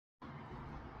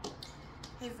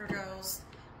Hey Virgos,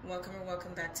 welcome or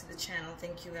welcome back to the channel.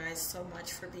 Thank you guys so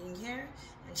much for being here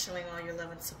and showing all your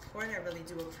love and support. I really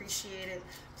do appreciate it.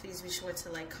 Please be sure to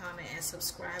like, comment, and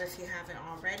subscribe if you haven't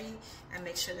already, and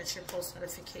make sure that your post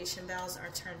notification bells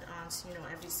are turned on so you know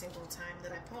every single time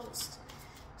that I post.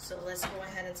 So let's go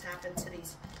ahead and tap into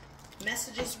these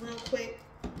messages real quick.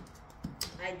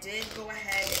 I did go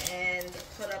ahead and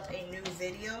put up a new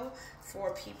video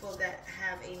for people that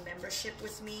have a membership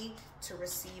with me to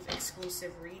receive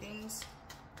exclusive readings.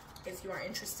 If you are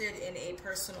interested in a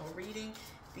personal reading,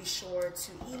 be sure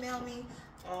to email me.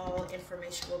 All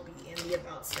information will be in the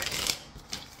About section.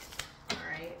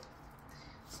 Alright,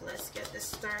 so let's get this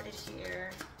started here.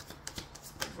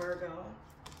 Virgo.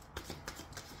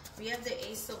 We have the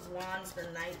Ace of Wands, the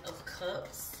Knight of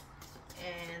Cups,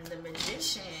 and the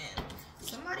Magician.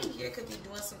 Somebody here could be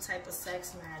doing some type of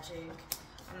sex magic.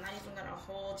 I'm not even going to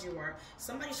hold you, or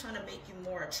somebody's trying to make you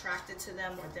more attracted to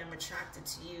them or them attracted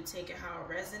to you. Take it how it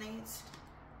resonates,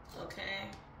 okay?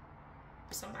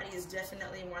 Somebody is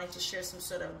definitely wanting to share some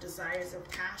sort of desires of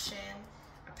passion,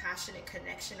 a passionate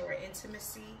connection or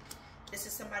intimacy. This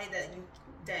is somebody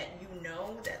that you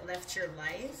know that left your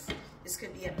life. This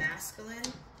could be a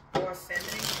masculine or a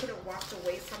feminine. You could have walked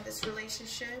away from this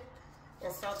relationship or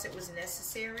felt it was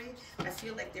necessary. I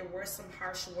feel like there were some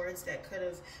harsh words that could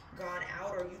have gone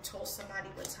out, or you told somebody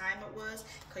what time it was,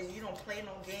 because you don't play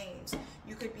no games.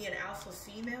 You could be an alpha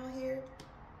female here,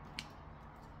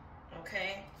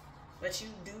 okay? But you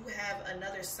do have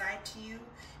another side to you,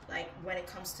 like when it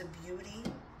comes to beauty,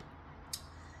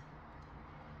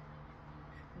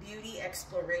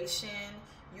 exploration.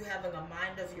 You having a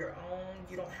mind of your own.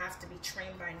 You don't have to be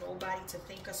trained by nobody to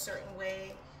think a certain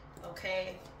way,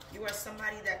 okay? You are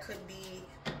somebody that could be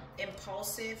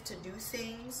impulsive to do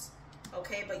things,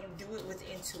 okay? But you do it with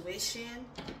intuition,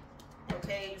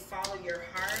 okay? You follow your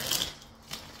heart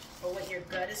or what your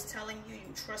gut is telling you.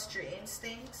 You trust your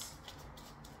instincts,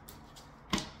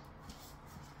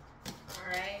 all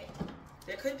right?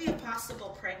 There could be a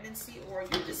possible pregnancy, or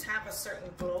you just have a certain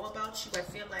glow about you. I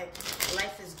feel like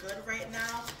life is good right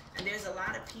now, and there's a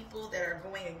lot of people that are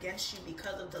going against you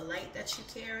because of the light that you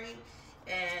carry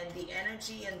and the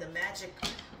energy and the magic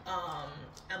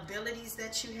abilities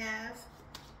that you have,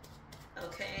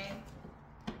 okay?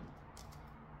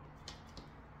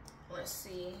 Let's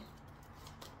see.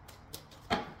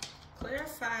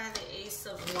 Clarify the Ace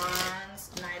of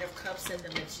Wands, Knight of Cups, and the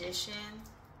Magician.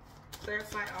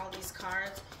 Clarify all these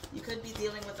cards. You could be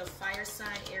dealing with a fire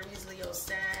sign, Aries, Leo,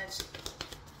 Sag,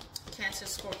 Cancer,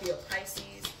 Scorpio,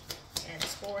 Pisces, and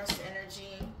Taurus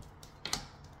energy.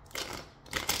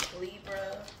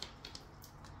 Libra,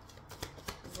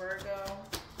 Virgo.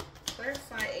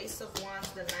 Clarify Ace of Wands,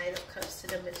 the Knight of Cups, to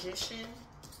the Magician.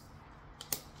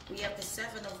 We have the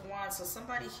Seven of Wands. So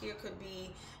somebody here could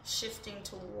be shifting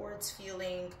towards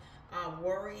feeling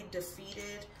worried,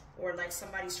 defeated, or like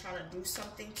somebody's trying to do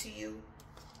something to you.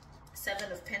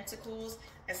 Seven of Pentacles.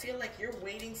 I feel like you're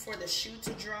waiting for the shoe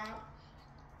to drop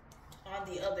on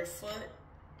the other foot,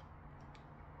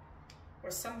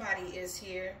 or somebody is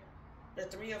here. The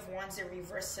Three of Wands in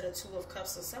reverse to the Two of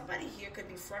Cups. So somebody here could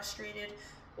be frustrated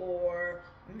or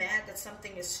mad that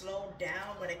something is slowed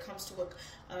down when it comes to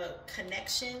a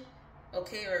connection,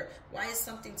 okay? Or why is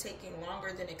something taking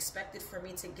longer than expected for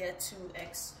me to get to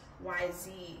X, Y,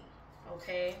 Z,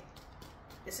 okay?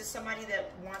 This is somebody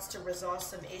that wants to resolve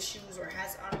some issues or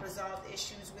has unresolved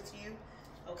issues with you,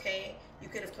 okay? You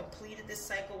could have completed this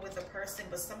cycle with a person,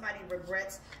 but somebody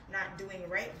regrets not doing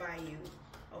right by you,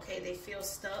 okay? They feel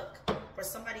stuck, or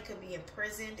somebody could be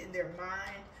imprisoned in their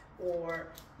mind, or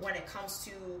when it comes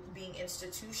to being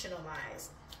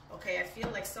institutionalized, okay? I feel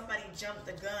like somebody jumped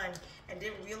the gun and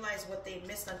didn't realize what they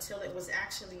missed until it was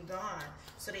actually gone.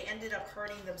 So they ended up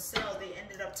hurting themselves. They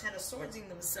ended up Ten of Swordsing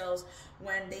themselves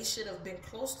when they should have been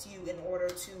close to you in order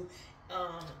to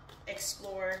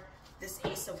explore this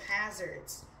Ace of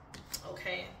Hazards,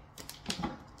 okay?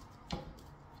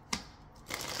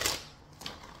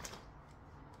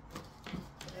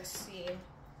 Let's see.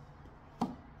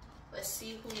 Let's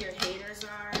see who your haters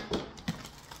are.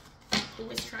 Who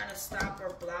is trying to stop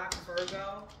or block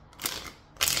Virgo?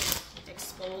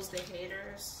 Expose the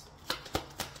haters.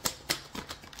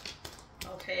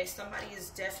 Okay, somebody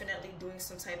is definitely doing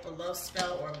some type of love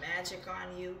spell or magic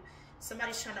on you.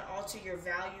 Somebody's trying to alter your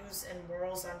values and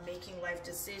morals on making life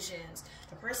decisions.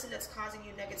 The person that's causing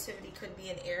you negativity could be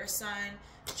an air sign,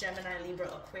 Gemini, Libra,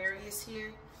 Aquarius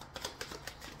here.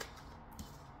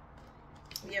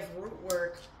 We have root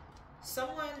work,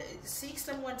 seek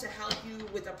someone to help you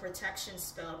with a protection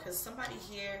spell, because somebody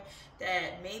here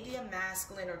that may be a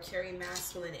masculine or carry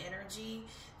masculine energy,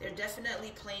 they're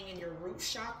definitely playing in your root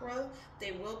chakra.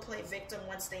 They will play victim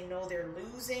once they know they're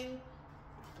losing.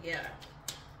 Yeah.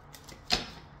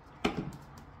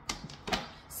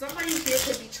 Somebody here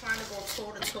could be trying to go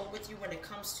toe-to-toe with you when it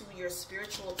comes to your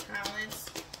spiritual talents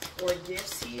or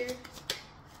gifts here.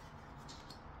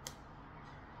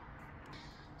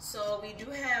 So we do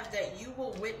have that you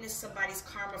will witness somebody's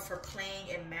karma for playing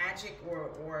in magic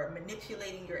or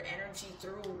manipulating your energy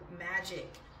through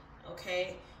magic,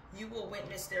 okay? You will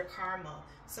witness their karma.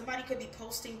 Somebody could be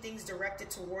posting things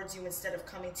directed towards you instead of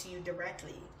coming to you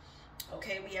directly.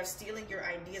 Okay, we have stealing your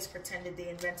ideas, pretended they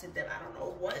invented them. I don't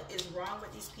know what is wrong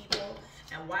with these people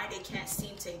and why they can't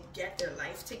seem to get their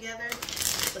life together.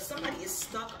 But somebody is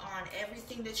stuck on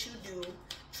everything that you do,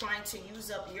 trying to use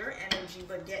up your energy,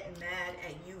 but getting mad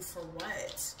at you for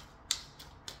what?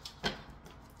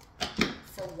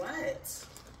 For what?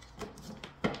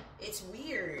 It's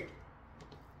weird.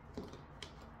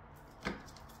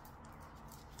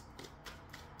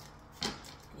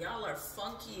 Y'all are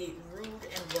funky, rude,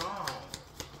 and wrong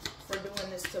for doing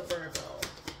this to Virgo.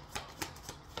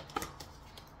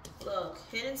 Look,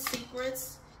 hidden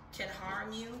secrets can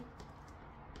harm you.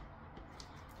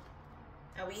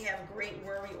 And we have great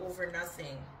worry over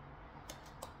nothing.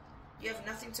 You have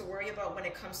nothing to worry about when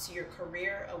it comes to your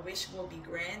career. A wish will be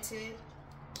granted.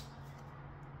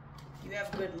 You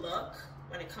have good luck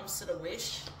when it comes to the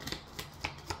wish.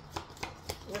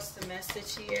 What's the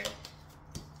message here?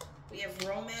 We have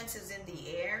romance is in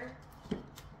the air.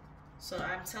 So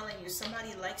I'm telling you,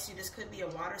 somebody likes you. This could be a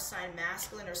water sign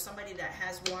masculine or somebody that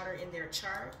has water in their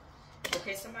chart.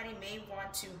 Okay, somebody may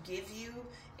want to give you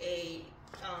a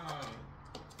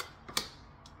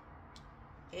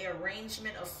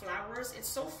arrangement of flowers. It's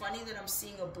so funny that I'm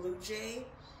seeing a blue jay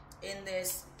in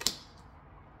this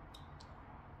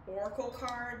oracle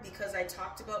card because I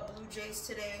talked about blue jays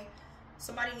today.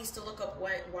 Somebody needs to look up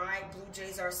why blue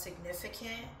jays are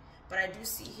significant. But I do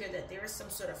see here that there is some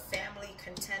sort of family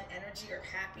content energy or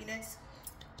happiness.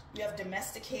 You have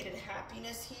domesticated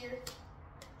happiness here.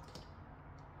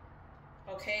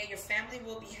 Okay, your family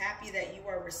will be happy that you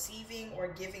are receiving or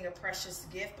giving a precious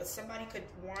gift, but somebody could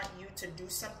want you to do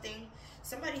something.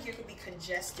 Somebody here could be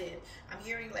congested. I'm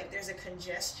hearing like there's a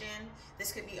congestion.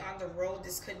 This could be on the road.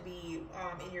 This could be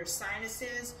in your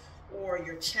sinuses or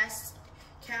your chest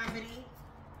cavity.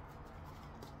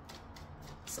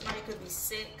 Somebody could be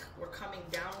sick or coming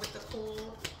down with the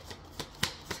cold.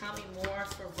 Tell me more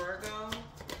for Virgo.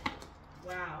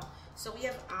 Wow. So we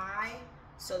have I.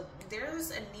 So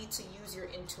there's a need to use your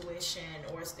intuition,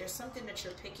 or there's something that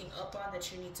you're picking up on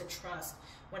that you need to trust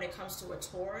when it comes to a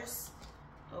Taurus.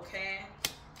 Okay.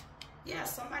 Yeah,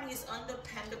 somebody is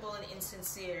undependable and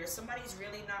insincere. Somebody's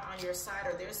really not on your side,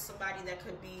 or there's somebody that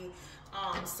could be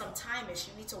some time-ish.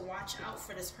 You need to watch out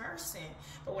for this person.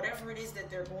 But whatever it is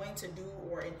that they're going to do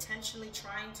or intentionally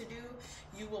trying to do,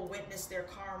 you will witness their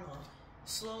karma.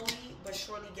 Slowly but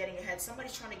surely getting ahead.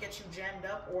 Somebody's trying to get you jammed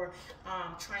up, or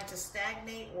trying to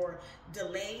stagnate or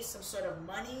delay some sort of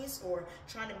monies, or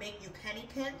trying to make you penny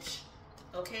pinch.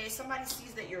 Okay, somebody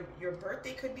sees that your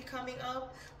birthday could be coming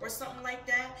up or something like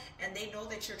that, and they know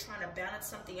that you're trying to balance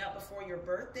something out before your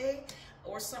birthday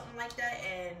or something like that,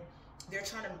 and they're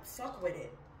trying to fuck with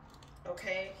it.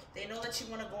 Okay, they know that you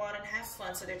want to go out and have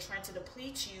fun, so they're trying to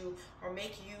deplete you or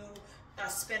make you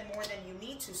spend more than you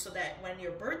need to, so that when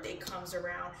your birthday comes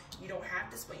around, you don't have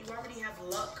this, but you already have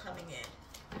luck coming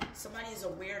in. Somebody is a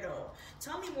weirdo.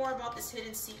 Tell me more about this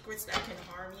hidden secrets that can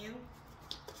harm you,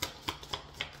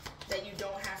 that you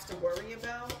don't have to worry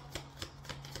about.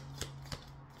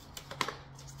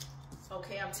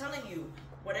 Okay, I'm telling you,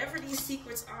 whatever these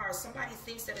secrets are, somebody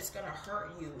thinks that it's going to hurt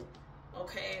you.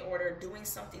 Okay, or they're doing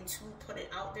something to put it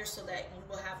out there so that you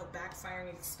will have a backfiring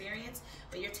experience,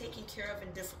 but you're taken care of in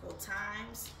difficult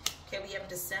times. Okay, we have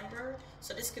December,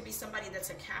 so this could be somebody that's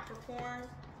a Capricorn,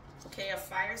 okay, a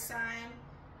fire sign.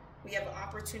 We have an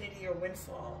opportunity or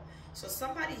windfall. So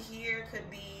somebody here could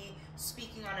be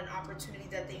speaking on an opportunity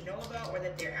that they know about or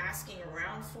that they're asking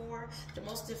around for. The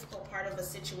most difficult part of a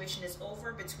situation is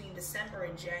over between December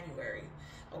and January.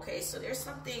 Okay, so there's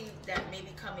something that may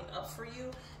be coming up for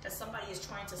you that somebody is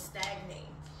trying to stagnate.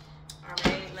 All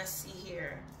right, let's see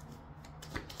here.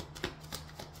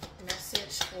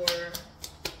 Message for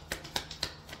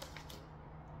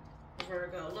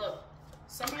Virgo. Look,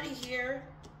 somebody here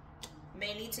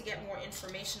may need to get more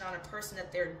information on a person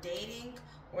that they're dating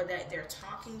or that they're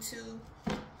talking to,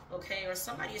 okay? Or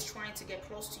somebody is trying to get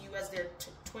close to you as their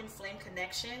twin flame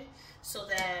connection so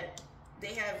that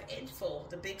they have info,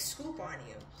 the big scoop on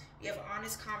you. You have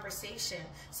honest conversation.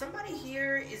 Somebody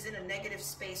here is in a negative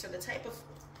space, or the type of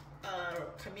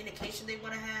communication they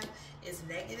want to have is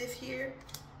negative here.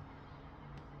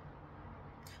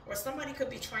 Or somebody could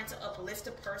be trying to uplift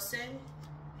a person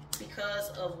because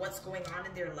of what's going on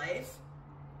in their life.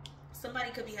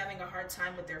 Somebody could be having a hard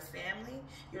time with their family.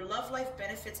 Your love life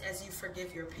benefits as you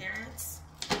forgive your parents.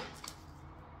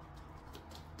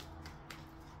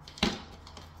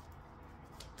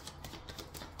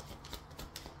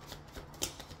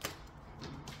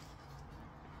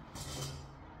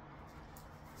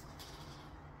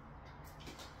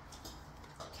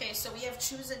 Okay, so we have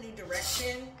choose a new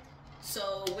direction.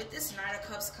 So with this Knight of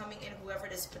Cups coming in, whoever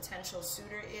this potential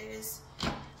suitor is,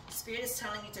 Spirit is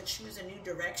telling you to choose a new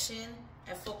direction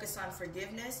and focus on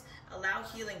forgiveness. Allow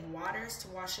healing waters to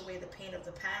wash away the pain of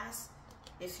the past.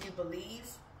 If you believe,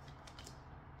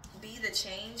 be the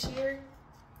change here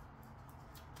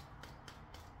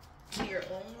to your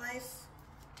own life.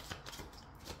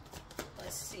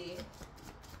 Let's see.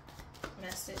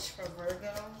 Message for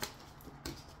Virgo.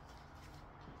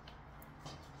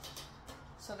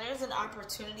 So there's an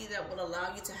opportunity that will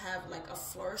allow you to have like a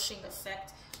flourishing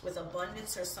effect with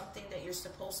abundance, or something that you're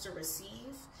supposed to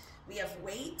receive. We have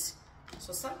weight.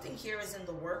 So something here is in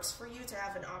the works for you to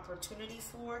have an opportunity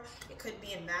for. It could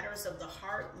be in matters of the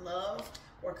heart, love,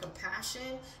 or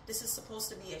compassion. This is supposed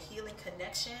to be a healing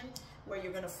connection where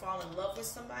you're going to fall in love with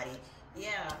somebody.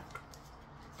 Yeah.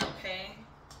 Okay.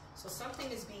 So something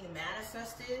is being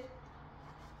manifested.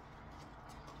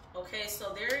 Okay,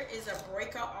 so there is a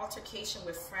breakout altercation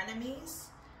with frenemies.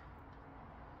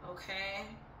 Okay.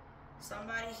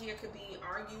 Somebody here could be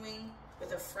arguing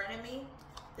with a frenemy.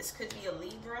 This could be a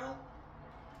Libra.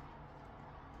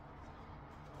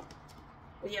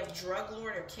 We have drug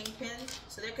lord or kingpin.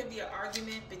 So there could be an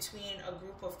argument between a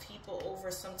group of people over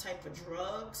some type of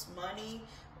drugs, money,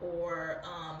 or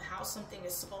how something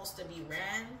is supposed to be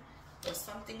ran, or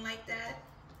something like that.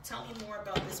 Tell me more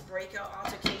about this breakout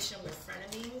altercation with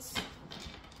frenemies.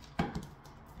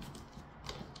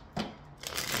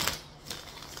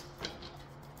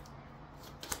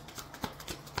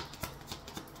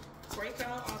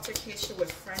 Breakout altercation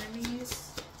with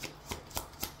frenemies.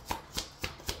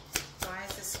 Why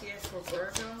is this here for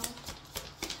Virgo?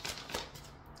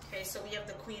 Okay, so we have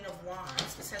the Queen of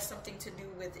Wands. This has something to do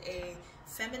with a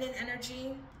feminine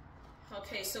energy.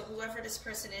 Okay, so whoever this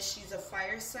person is, she's a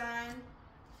fire sign.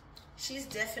 She's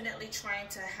definitely trying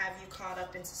to have you caught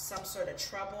up into some sort of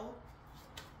trouble.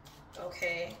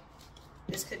 Okay,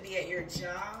 this could be at your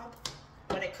job,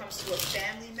 when it comes to a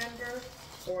family member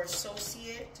or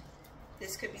associate.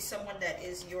 This could be someone that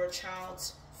is your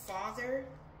child's father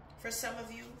for some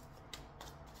of you.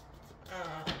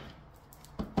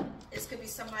 This could be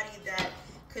somebody that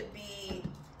could be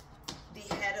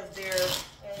the head of their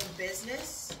own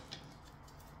business.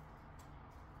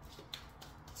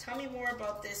 Tell me more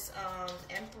about this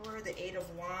Emperor, the Eight of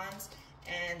Wands,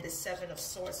 and the Seven of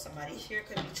Swords. Somebody here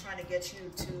could be trying to get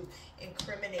you to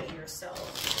incriminate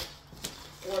yourself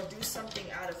or do something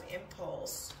out of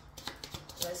impulse.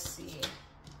 Let's see.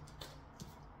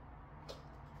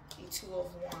 The Two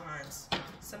of Wands.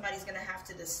 Somebody's going to have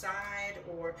to decide,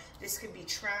 or this could be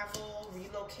travel,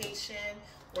 relocation,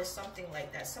 or something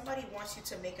like that. Somebody wants you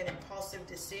to make an impulsive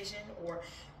decision, or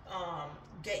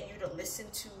get you to listen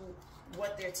to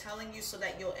what they're telling you so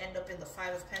that you'll end up in the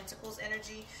Five of Pentacles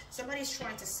energy. Somebody's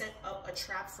trying to set up a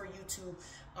trap for you to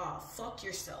fuck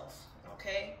yourself,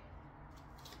 okay?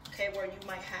 Okay, where you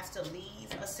might have to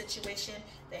leave a situation,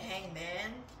 the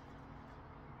Hangman.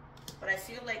 But I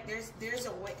feel like there's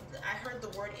a way. I heard the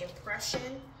word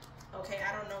impression. Okay,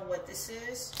 I don't know what this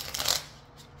is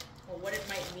or what it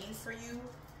might mean for you,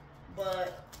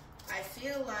 but I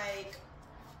feel like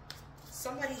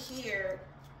somebody here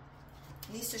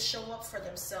needs to show up for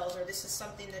themselves, or this is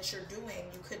something that you're doing.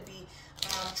 You could be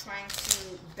trying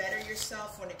to better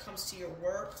yourself when it comes to your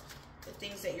work, the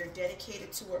things that you're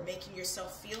dedicated to, or making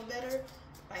yourself feel better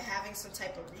by having some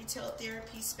type of retail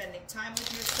therapy, spending time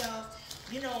with yourself,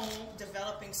 you know,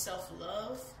 developing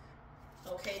self-love.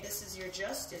 Okay, this is your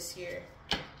justice here.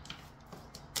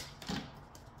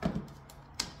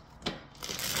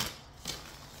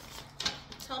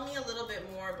 Tell me a little bit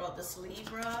more about this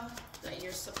Libra that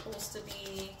you're supposed to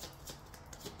be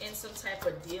in some type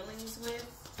of dealings with,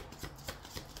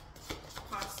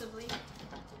 possibly.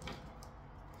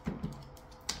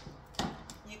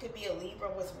 You could be a Libra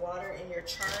with water in your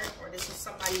chart, or this is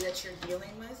somebody that you're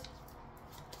dealing with.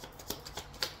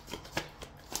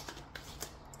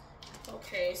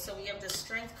 Okay, so we have the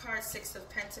Strength card, Six of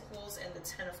Pentacles, and the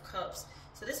Ten of Cups.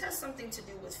 So this has something to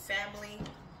do with family,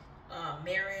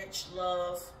 marriage,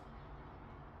 love,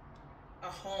 a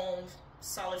home,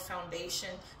 solid foundation.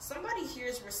 Somebody here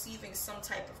is receiving some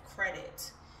type of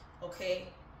credit, okay,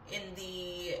 in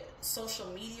the social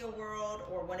media world,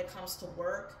 or when it comes to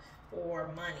work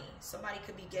or money. Somebody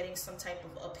could be getting some type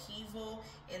of upheaval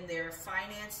in their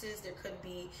finances. There could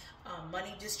be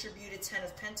money distributed. 10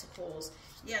 of Pentacles.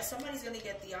 Yeah, somebody's going to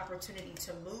get the opportunity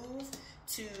to move,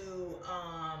 to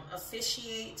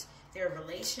officiate their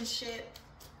relationship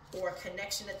or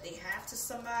connection that they have to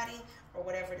somebody, or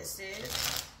whatever this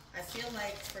is. I feel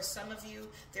like for some of you,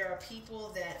 there are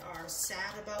people that are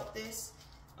sad about this.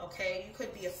 Okay, you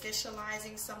could be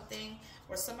officializing something,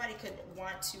 or somebody could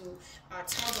want to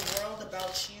tell the world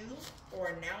about you, or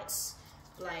announce,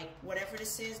 like, whatever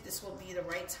this is. This will be the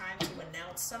right time to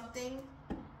announce something.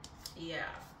 Yeah,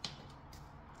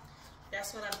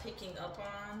 that's what I'm picking up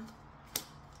on.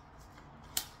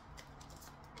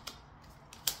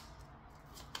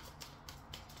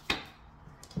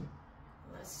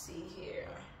 Let's see here.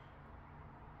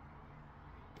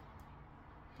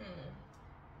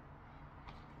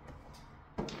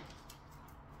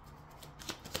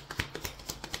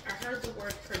 I heard the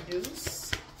word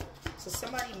produce. So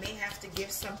somebody may have to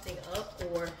give something up,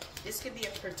 or this could be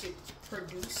a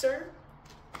producer.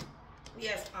 We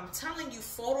have, I'm telling you,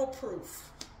 photo proof.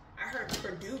 I heard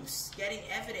produce, getting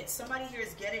evidence. Somebody here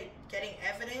is getting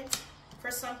evidence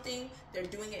for something. They're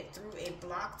doing it through a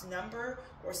blocked number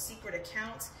or secret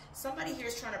accounts. Somebody here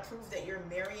is trying to prove that you're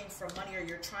marrying for money, or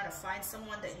you're trying to find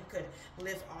someone that you could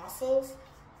live off of,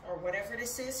 or whatever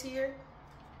this is here.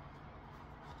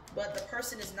 But the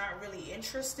person is not really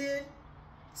interested.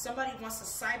 Somebody wants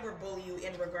to cyberbully you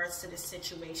in regards to this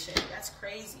situation. That's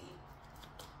crazy.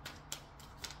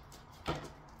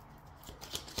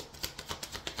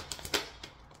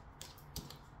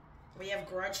 We have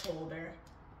grudge holder.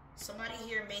 Somebody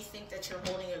here may think that you're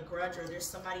holding a grudge, or there's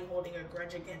somebody holding a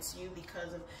grudge against you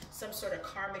because of some sort of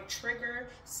karmic trigger,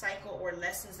 cycle, or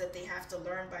lessons that they have to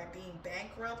learn by being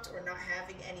bankrupt or not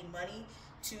having any money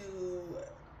to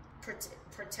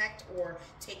protect or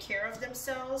take care of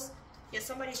themselves. Yeah,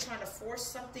 somebody's trying to force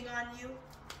something on you,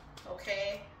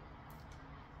 okay?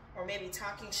 Or maybe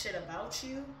talking shit about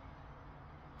you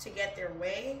to get their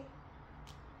way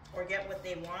or get what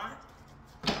they want.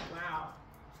 Wow.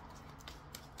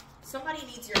 Somebody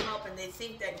needs your help, and they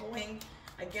think that going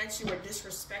against you or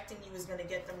disrespecting you is going to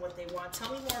get them what they want.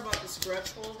 Tell me more about this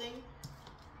grudge holding.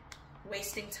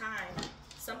 Wasting time.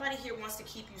 Somebody here wants to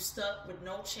keep you stuck with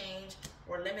no change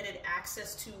or limited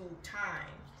access to time.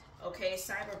 Okay,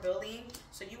 cyberbullying.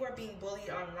 So you are being bullied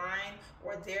online,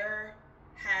 or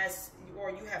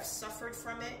you have suffered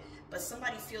from it, but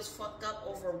somebody feels fucked up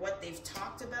over what they've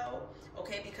talked about,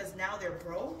 okay, because now they're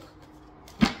broke.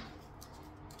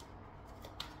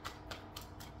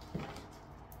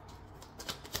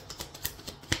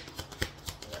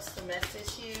 What's the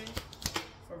message here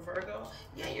for Virgo?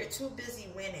 Yeah, you're too busy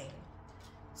winning.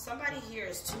 Somebody here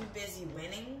is too busy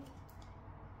winning.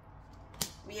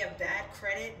 We have bad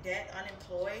credit, debt,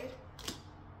 unemployed,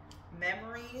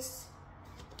 memories,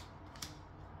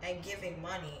 and giving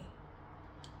money.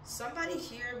 Somebody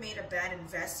here made a bad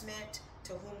investment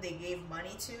to whom they gave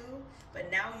money to,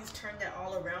 but now you've turned that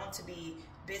all around to be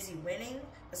busy winning.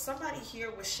 But somebody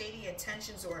here with shady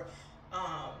intentions, or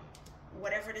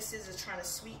whatever this is trying to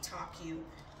sweet talk you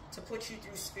to put you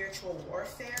through spiritual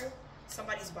warfare.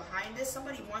 Somebody's behind this.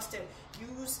 Somebody wants to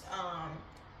use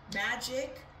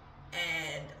magic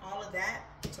and all of that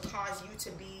to cause you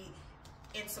to be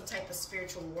in some type of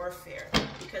spiritual warfare,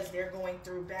 because they're going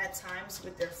through bad times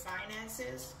with their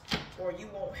finances, or you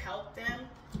won't help them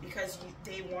because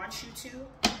they want you to.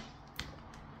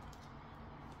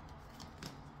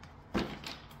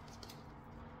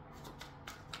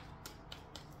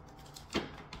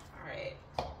 All right.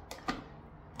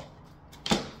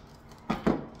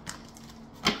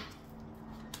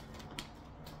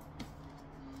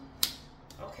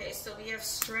 Okay, so we have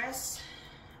stress,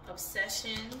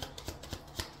 obsession,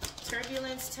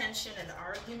 turbulence, tension, and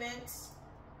arguments.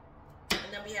 And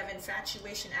then we have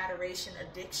infatuation, adoration,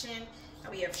 addiction.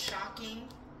 And we have shocking.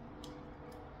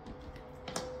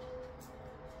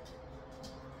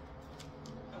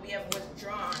 And we have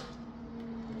withdrawn.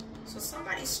 So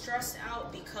somebody's stressed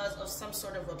out because of some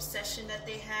sort of obsession that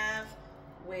they have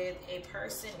with a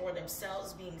person or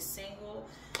themselves being single.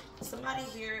 Somebody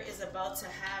here is about to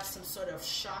have some sort of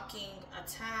shocking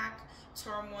attack,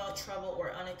 turmoil, trouble,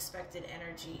 or unexpected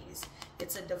energies.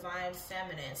 It's a divine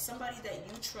feminine. Somebody that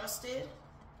you trusted,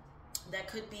 that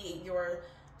could be your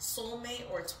soulmate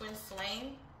or twin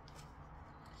flame.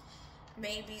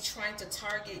 maybe trying to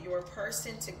target your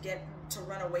person to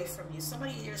run away from you.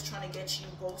 Somebody here is trying to get you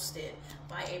ghosted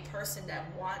by a person that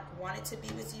wanted to be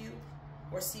with you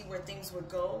or see where things would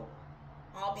go,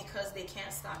 all because they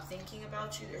can't stop thinking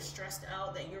about you. They're stressed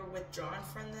out that you're withdrawn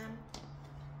from them.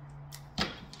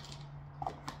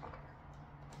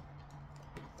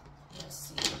 Let's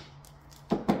see.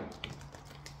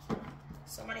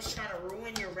 Somebody's trying to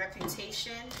ruin your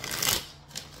reputation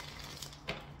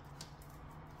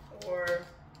or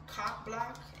cock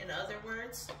block, in other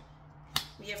words.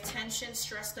 We have tension,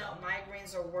 stressed out,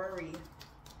 migraines, or worry.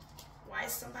 Why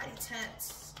is somebody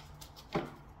tense?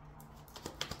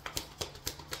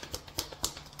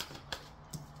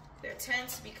 They're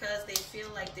tense because they feel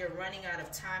like they're running out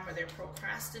of time, or they're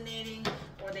procrastinating,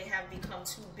 or they have become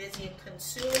too busy and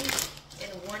consumed in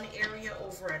one area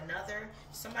over another.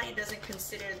 Somebody doesn't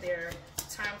consider their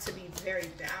time to be very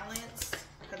balanced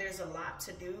because there's a lot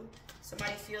to do.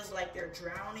 Somebody feels like they're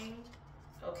drowning,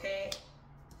 okay?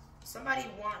 Somebody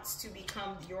wants to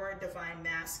become your divine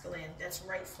masculine. That's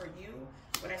right for you,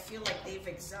 but I feel like they've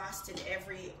exhausted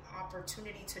every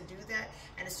opportunity to do that,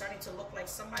 and it's starting to look like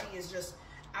somebody is just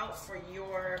out for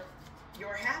your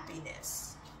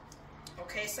happiness,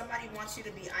 okay? Somebody wants you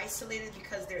to be isolated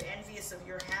because they're envious of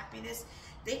your happiness.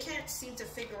 They can't seem to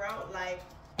figure out, like,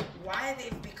 why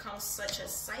they've become such a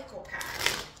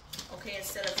psychopath, okay?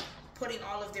 Instead of putting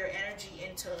all of their energy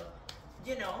into,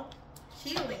 you know,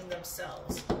 healing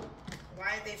themselves.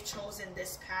 Why they've chosen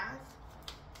this path.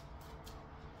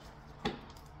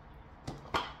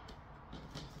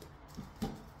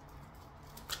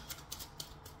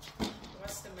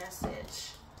 What's the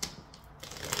message?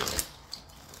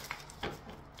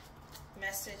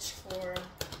 Message for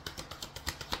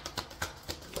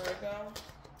Virgo.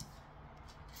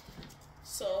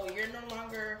 So you're no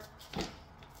longer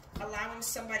allowing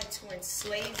somebody to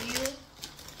enslave you.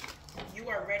 You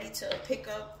are ready to pick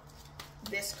up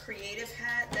this creative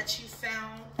hat that you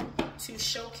found to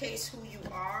showcase who you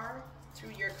are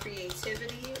through your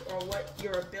creativity or what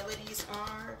your abilities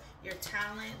are, your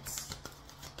talents.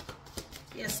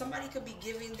 Yeah, somebody could be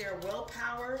giving their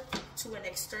willpower to an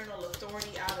external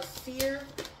authority out of fear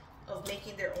of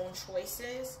making their own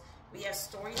choices. We have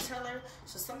storyteller,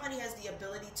 so somebody has the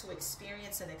ability to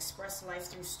experience and express life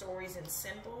through stories and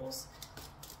symbols.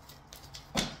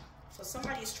 So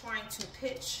somebody is trying to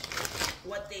pitch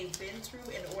what they've been through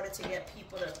in order to get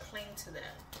people to cling to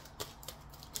them.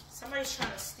 Somebody's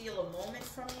trying to steal a moment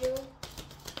from you.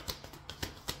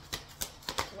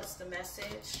 What's the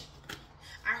message?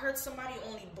 I heard somebody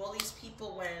only bullies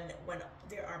people when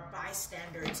there are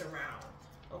bystanders around.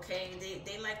 Okay,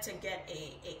 they like to get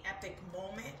a epic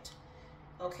moment.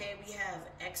 Okay, we have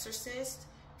exorcist,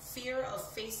 fear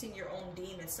of facing your own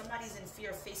demons. Somebody's in fear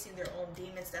of facing their own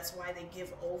demons. That's why they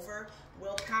give over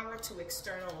willpower to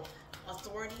external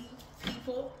authority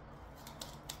people.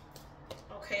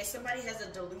 Okay, somebody has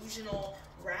a delusional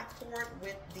rapport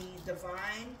with the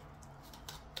divine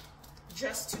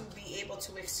just to be able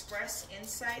to express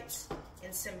insights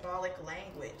in symbolic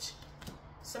language.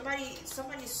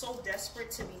 Somebody's so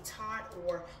desperate to be taught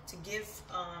or to give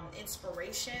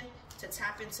inspiration to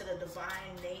tap into the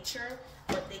divine nature,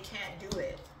 but they can't do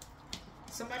it.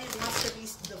 Somebody wants to be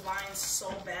divine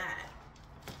so bad.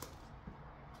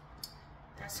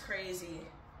 That's crazy.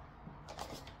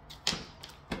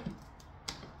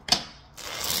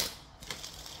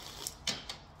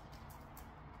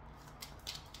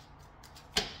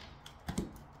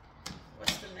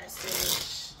 What's the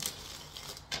message?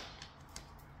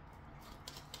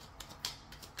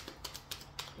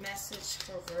 Message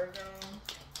for Virgo.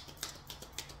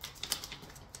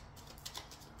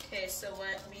 Okay, so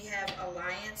what we have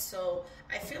alliance. So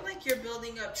I feel like you're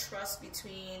building up trust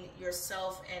between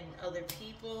yourself and other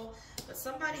people, but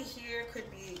somebody here could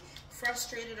be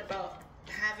frustrated about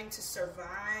having to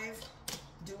survive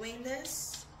doing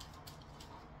this.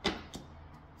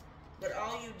 But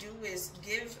all you do is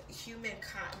give human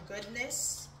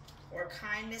goodness or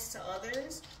kindness to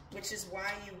others, which is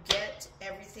why you get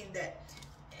everything that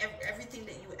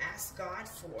you ask God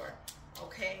for.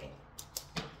 Okay?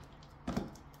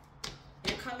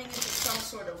 You're coming into some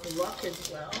sort of luck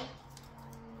as well.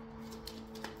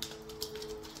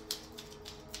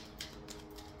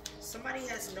 Somebody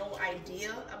has no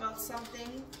idea about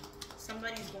something.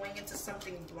 Somebody's going into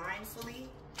something blindly.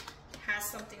 Has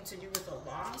something to do with a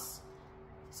loss.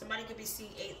 Somebody could be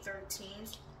seeing 813.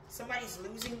 Somebody's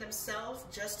losing themselves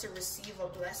just to receive a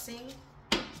blessing.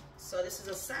 So this is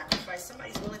a sacrifice.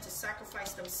 Somebody's willing to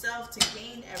sacrifice themselves to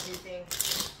gain everything,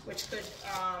 which could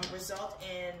result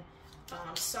in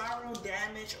sorrow,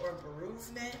 damage, or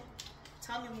bereavement.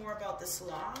 Tell me more about this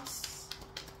loss.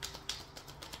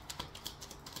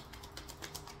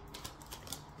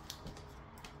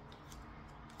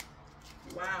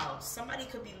 Wow, somebody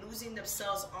could be losing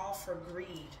themselves all for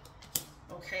greed,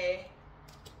 okay?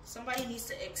 Somebody needs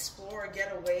to explore,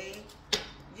 get away,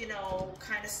 you know,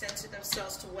 kind of center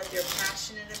themselves to what they're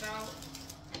passionate about,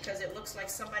 because it looks like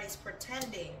somebody's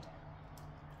pretending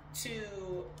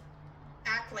to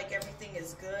act like everything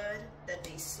is good, that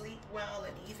they sleep well,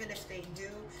 and even if they do,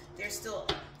 they're still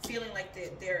feeling like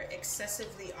they're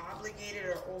excessively obligated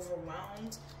or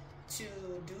overwhelmed to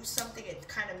do something. It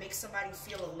kind of makes somebody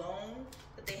feel alone,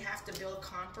 that they have to build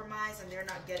compromise and they're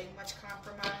not getting much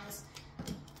compromise.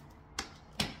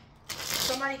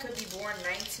 Somebody could be born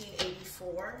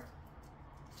 1984.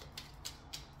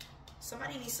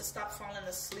 Somebody needs to stop falling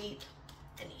asleep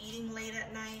and eating late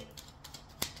at night.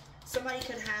 Somebody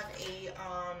could have a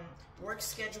work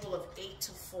schedule of 8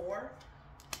 to 4,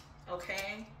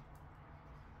 okay?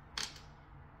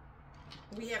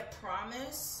 We have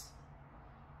promise.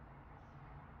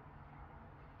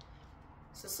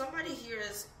 So somebody here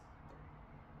is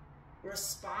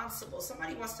responsible.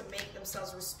 Somebody wants to make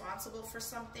themselves responsible for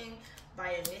something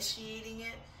by initiating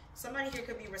it. Somebody here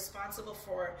could be responsible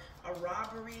for a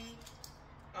robbery,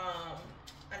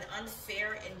 an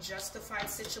unfair and justified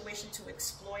situation to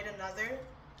exploit another,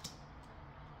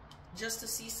 just to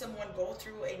see someone go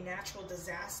through a natural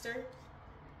disaster.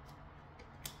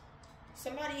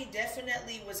 Somebody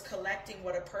definitely was collecting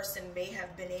what a person may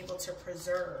have been able to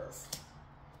preserve.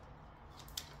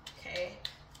 Okay?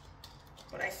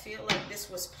 But I feel like this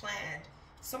was planned.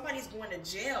 Somebody's going to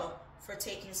jail for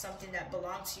taking something that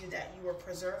belonged to you that you were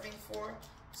preserving for,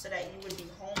 so that you would be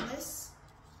homeless.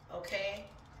 Okay?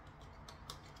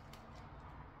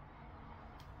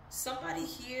 Somebody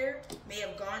here may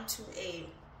have gone to a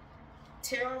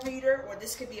tarot reader, or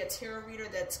this could be a tarot reader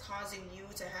that's causing you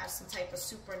to have some type of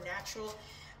supernatural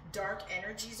dark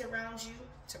energies around you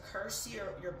to curse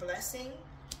your blessing,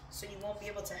 so you won't be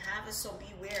able to have it. So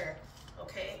beware,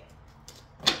 okay?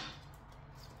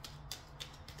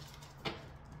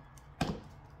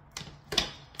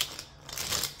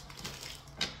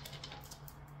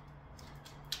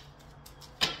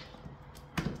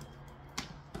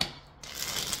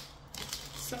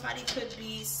 Somebody could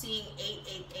be seeing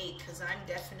 888, because I'm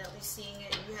definitely seeing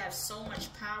it. You have so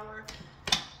much power,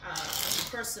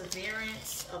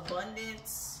 perseverance,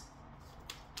 abundance,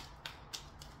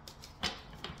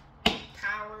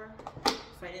 power,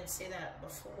 if I didn't say that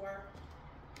before.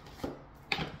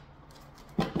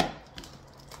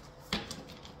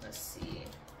 Let's see.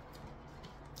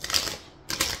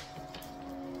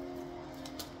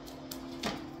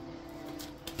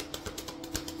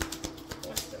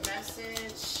 What's the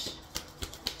message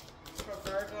for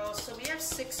Virgo? So we have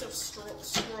 6 of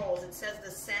scrolls. It says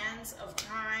the sands of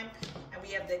time, and we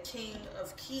have the King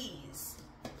of Keys.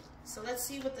 So let's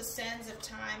see what the sands of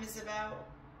time is about.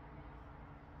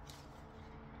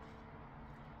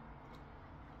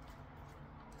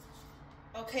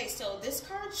 Okay, so this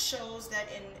card shows that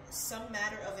in some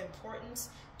matter of importance,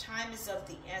 time is of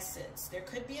the essence. There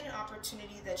could be an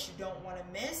opportunity that you don't want to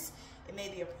miss. It may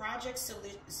be a project,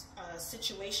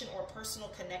 situation, or personal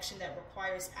connection that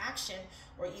requires action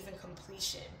or even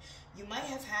completion. You might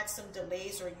have had some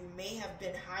delays, or you may have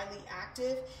been highly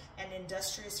active and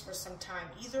industrious for some time.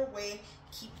 Either way,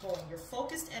 keep going. Your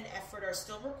focus and effort are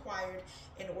still required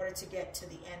in order to get to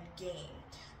the end game.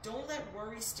 Don't let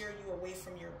worry steer you away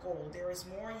from your goal. There is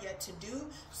more yet to do,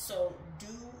 so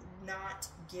do not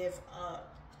give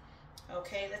up.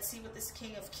 Okay, let's see what this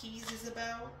King of Keys is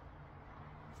about.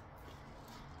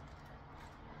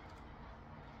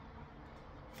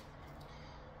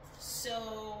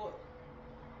 So,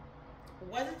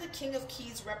 whether the King of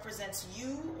Keys represents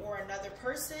you or another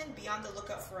person, be on the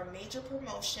lookout for a major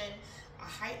promotion, a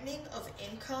heightening of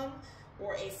income,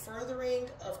 or a furthering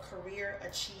of career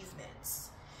achievements.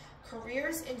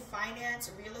 Careers in finance,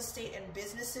 real estate, and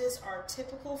businesses are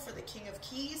typical for the King of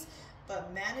Keys,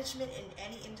 but management in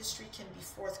any industry can be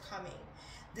forthcoming.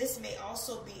 This may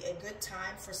also be a good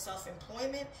time for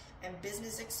self-employment and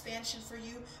business expansion for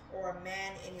you or a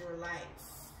man in your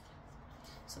life.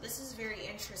 So this is very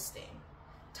interesting.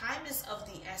 Time is of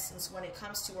the essence when it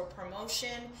comes to a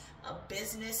promotion, a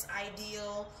business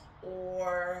ideal,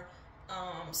 or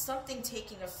something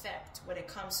taking effect when it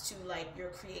comes to like your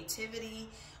creativity,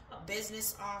 a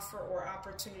business offer or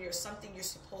opportunity, or something you're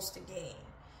supposed to gain.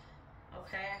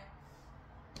 Okay?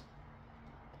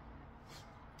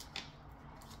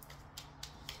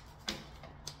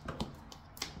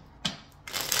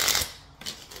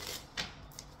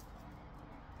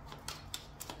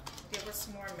 Give us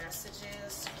more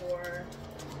messages for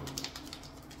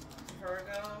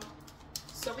Virgo.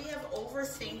 So we have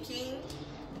overthinking,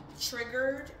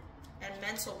 triggered, and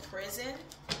mental prison.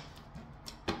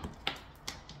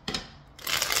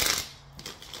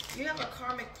 you have a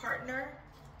karmic partner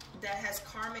that has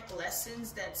karmic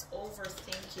lessons, that's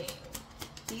overthinking,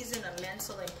 he's in a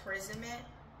mental imprisonment.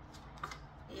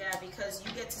 Yeah, because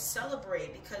you get to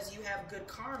celebrate because you have good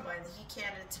karma and he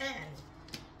can't attend.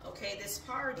 Okay, this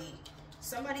party.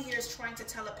 Somebody here is trying to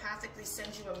telepathically send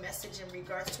you a message in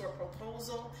regards to a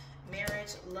proposal,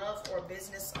 marriage, love, or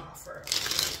business offer.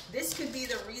 This could be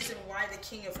the reason why the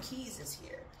King of Keys is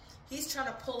here. He's trying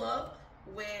to pull up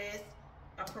with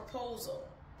a proposal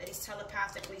that he's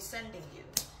telepathically sending you,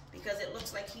 because it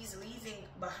looks like he's leaving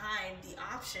behind the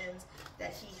options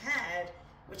that he had,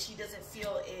 which he doesn't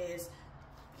feel is,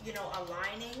 you know,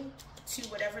 aligning to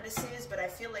whatever this is. But I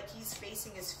feel like he's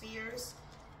facing his fears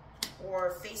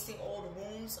or facing old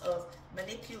wounds of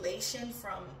manipulation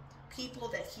from people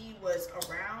that he was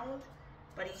around,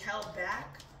 but he held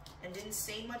back and didn't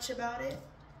say much about it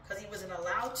because he wasn't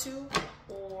allowed to,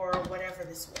 or whatever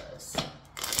this was.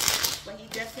 But he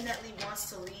definitely wants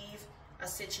to leave a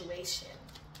situation.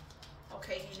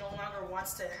 Okay, he no longer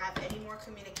wants to have any more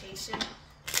communication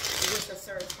with the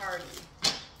third party.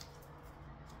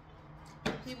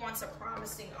 He wants a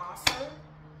promising offer,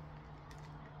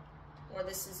 or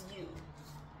this is you.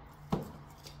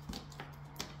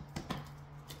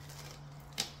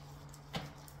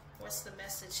 What's the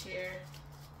message here?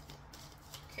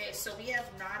 Okay, so we have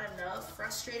not enough,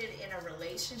 frustrated in a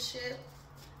relationship,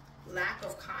 lack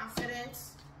of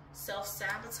confidence,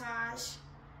 self-sabotage,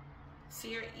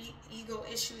 fear, ego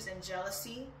issues, and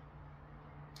jealousy.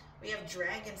 We have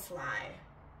dragonfly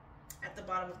at the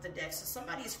bottom of the deck. So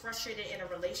somebody is frustrated in a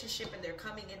relationship and they're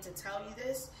coming in to tell you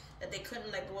this, that they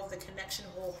couldn't let go of the connection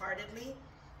wholeheartedly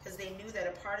because they knew that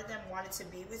a part of them wanted to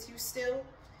be with you still,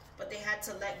 but they had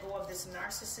to let go of this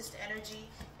narcissist energy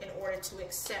in order to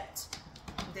accept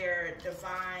their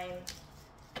divine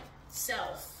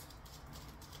self.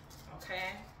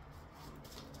 Okay?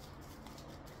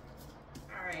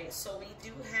 Alright, so we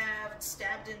do have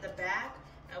stabbed in the back.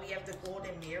 Now we have the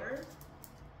golden mirror.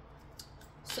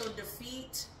 So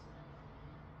defeat,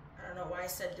 I don't know why I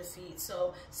said defeat.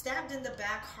 So stabbed in the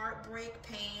back, heartbreak,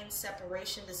 pain,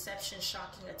 separation, deception,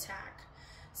 shocking attack.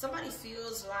 Somebody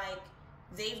feels like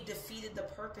they've defeated the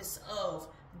purpose of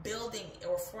building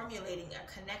or formulating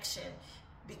a connection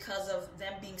because of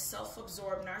them being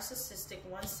self-absorbed, narcissistic,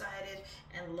 one-sided,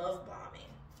 and love bombing.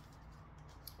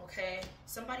 Okay?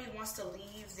 Somebody wants to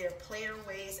leave their player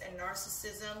ways and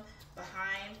narcissism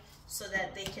behind so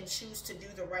that they can choose to do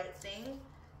the right thing,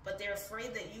 but they're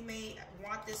afraid that you may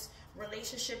want this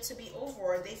relationship to be over,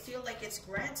 or they feel like it's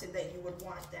granted that you would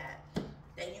want that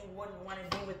you wouldn't want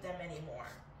to be with them anymore.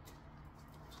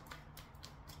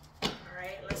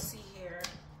 Alright, let's see here.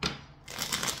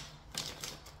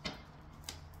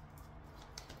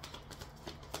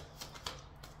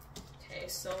 Okay,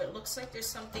 so it looks like there's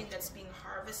something that's being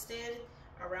harvested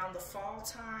around the fall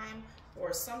time,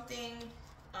 or something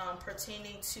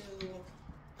pertaining to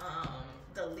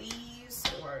the leaves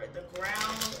or the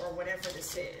ground or whatever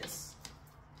this is.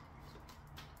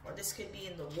 Or this could be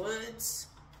in the woods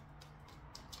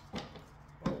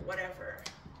or whatever.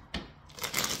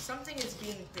 Something is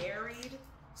being buried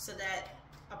so that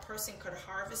a person could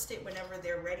harvest it whenever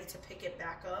they're ready to pick it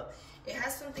back up. It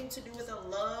has something to do with a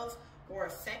love or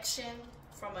affection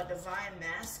from a divine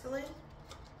masculine.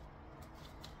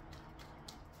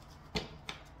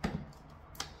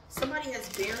 Somebody has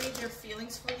buried their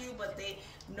feelings for you, but they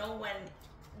know when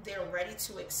they're ready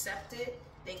to accept it,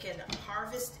 they can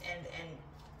harvest and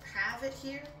have it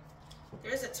here.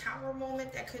 There's a tower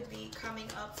moment that could be coming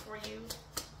up for you,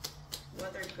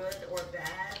 whether good or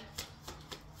bad.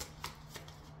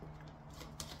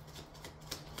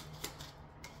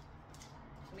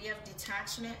 We have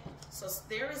detachment. So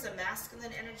there is a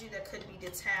masculine energy that could be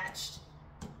detached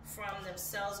from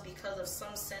themselves because of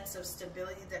some sense of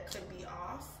stability that could be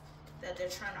off, that they're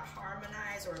trying to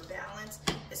harmonize or balance.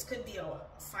 This could be a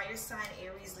fire sign,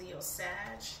 Aries, Leo,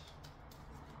 Sag.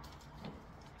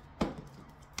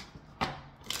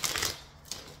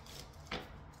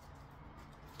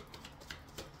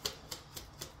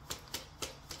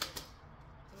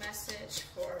 Message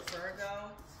for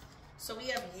Virgo. So we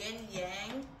have yin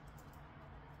yang.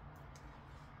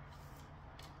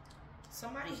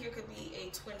 Somebody here could be a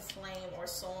twin flame or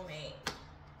soulmate.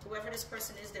 Whoever this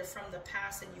person is, they're from the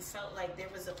past and you felt like there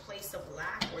was a place of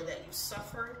lack or that you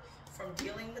suffered from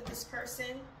dealing with this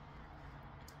person.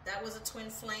 That was a twin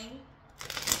flame.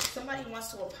 Somebody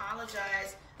wants to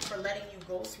apologize for letting you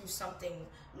go through something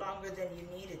longer than you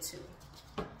needed to.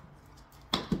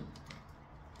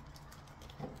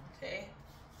 Okay.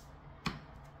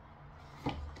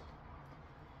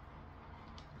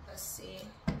 Let's see.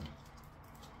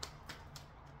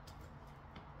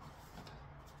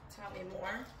 Tell me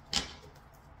more.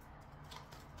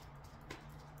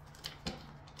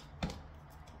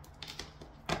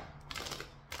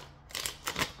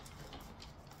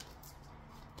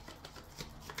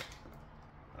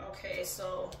 Okay,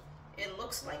 so it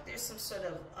looks like there's some sort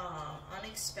of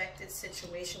unexpected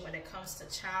situation when it comes to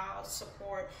child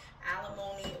support,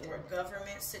 alimony, or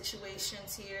government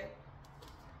situations here.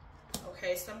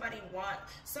 Okay,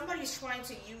 somebody's trying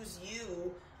to use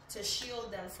you to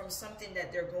shield them from something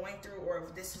that they're going through, or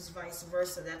if this is vice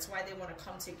versa. That's why they want to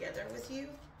come together with you.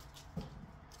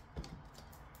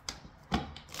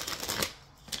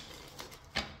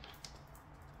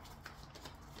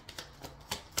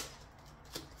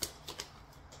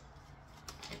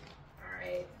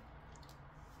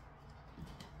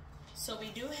 So we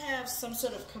do have some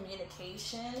sort of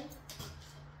communication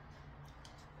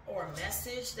or a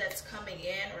message that's coming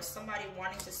in, or somebody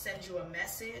wanting to send you a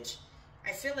message.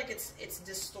 I feel like it's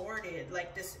distorted,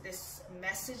 like this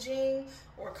messaging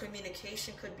or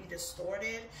communication could be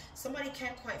distorted. Somebody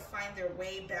can't quite find their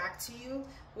way back to you.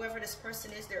 Whoever this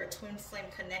person is, they're a twin flame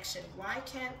connection. Why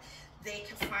can't they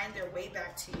find their way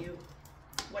back to you?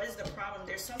 What is the problem?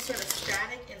 There's some sort of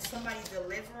static in somebody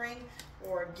delivering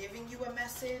or giving you a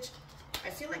message. I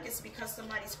feel like it's because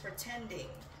somebody's pretending.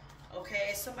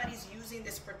 Okay, somebody's using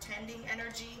this pretending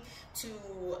energy to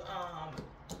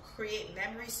create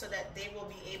memories so that they will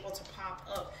be able to pop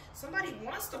up. Somebody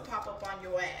wants to pop up on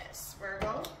your ass,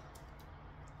 Virgo.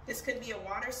 This could be a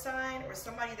water sign or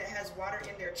somebody that has water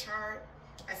in their chart.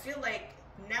 I feel like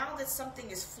now that something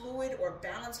is fluid or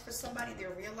balanced for somebody,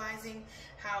 they're realizing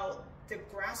how the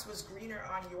grass was greener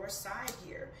on your side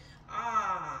here.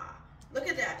 Ah, look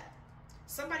at that.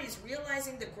 Somebody's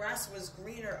realizing the grass was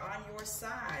greener on your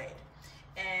side,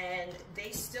 and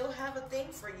they still have a thing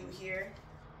for you here.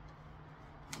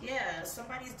 Yeah,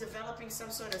 somebody's developing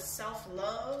some sort of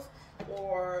self-love,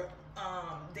 or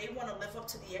they want to live up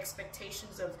to the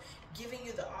expectations of giving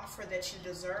you the offer that you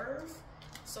deserve.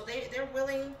 So they're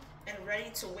willing and ready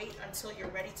to wait until you're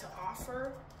ready to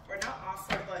offer, or not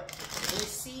offer, but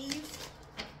receive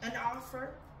an offer.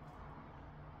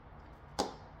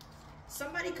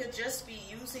 Somebody could just be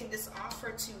using this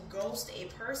offer to ghost a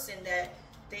person that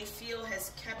they feel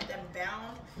has kept them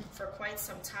bound for quite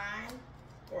some time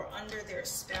or under their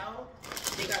spell.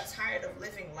 They got tired of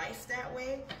living life that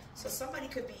way. So somebody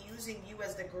could be using you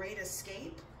as the great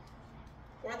escape,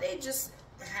 or they just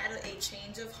had a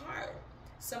change of heart.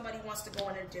 Somebody wants to go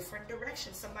in a different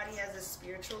direction. Somebody has a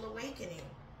spiritual awakening,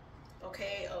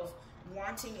 okay, of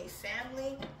wanting a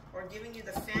family or giving you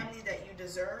the family that you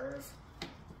deserve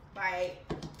by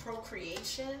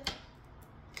procreation.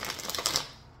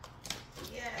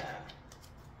 Yeah.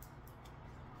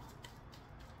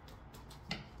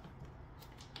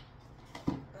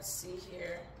 Let's see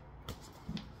here.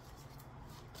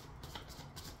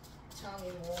 Tell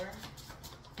me more.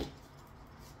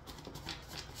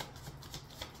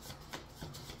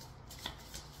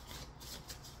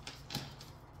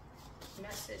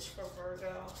 Message for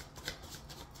Virgo.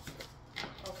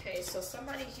 Okay, so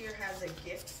somebody here has a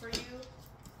gift for you,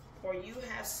 or you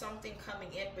have something coming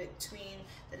in between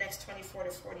the next 24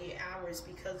 to 48 hours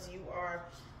because you are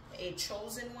a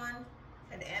chosen one,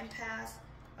 an empath,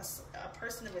 a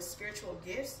person with spiritual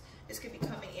gifts. This could be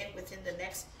coming in within the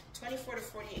next 24 to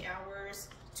 48 hours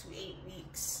to 8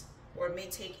 weeks, or it may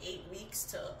take 8 weeks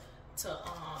to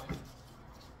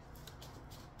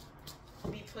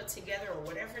be put together, or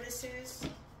whatever this is.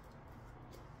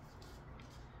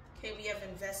 Okay, we have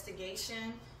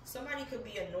investigation. Somebody could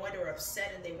be annoyed or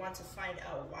upset and they want to find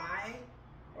out why,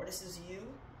 or this is you.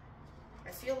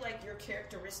 I feel like your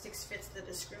characteristics fits the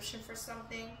description for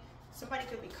something. Somebody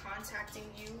could be contacting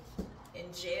you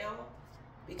in jail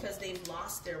because they've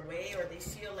lost their way or they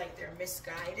feel like they're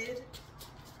misguided.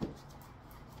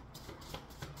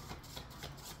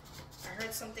 I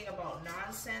heard something about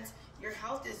nonsense. Your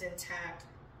health is intact.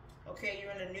 Okay,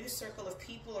 you're in a new circle of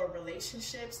people or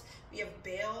relationships. We have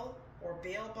bail or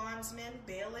bail bondsman,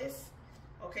 bailiff.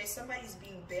 Okay, somebody's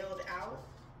being bailed out,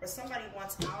 or somebody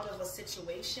wants out of a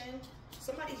situation.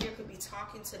 Somebody here could be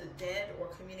talking to the dead or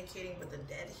communicating with the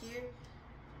dead here.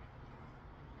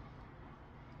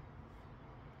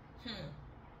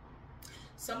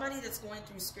 Somebody that's going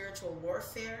through spiritual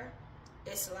warfare.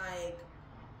 It's like,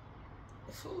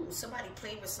 somebody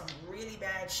played with some really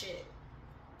bad shit.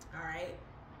 All right.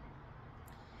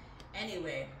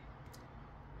 Anyway,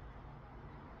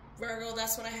 Virgo,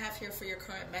 that's what I have here for your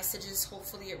current messages.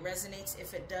 Hopefully it resonates.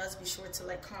 If it does, be sure to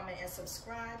like, comment, and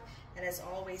subscribe. And as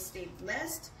always, stay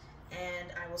blessed.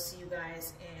 And I will see you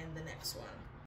guys in the next one.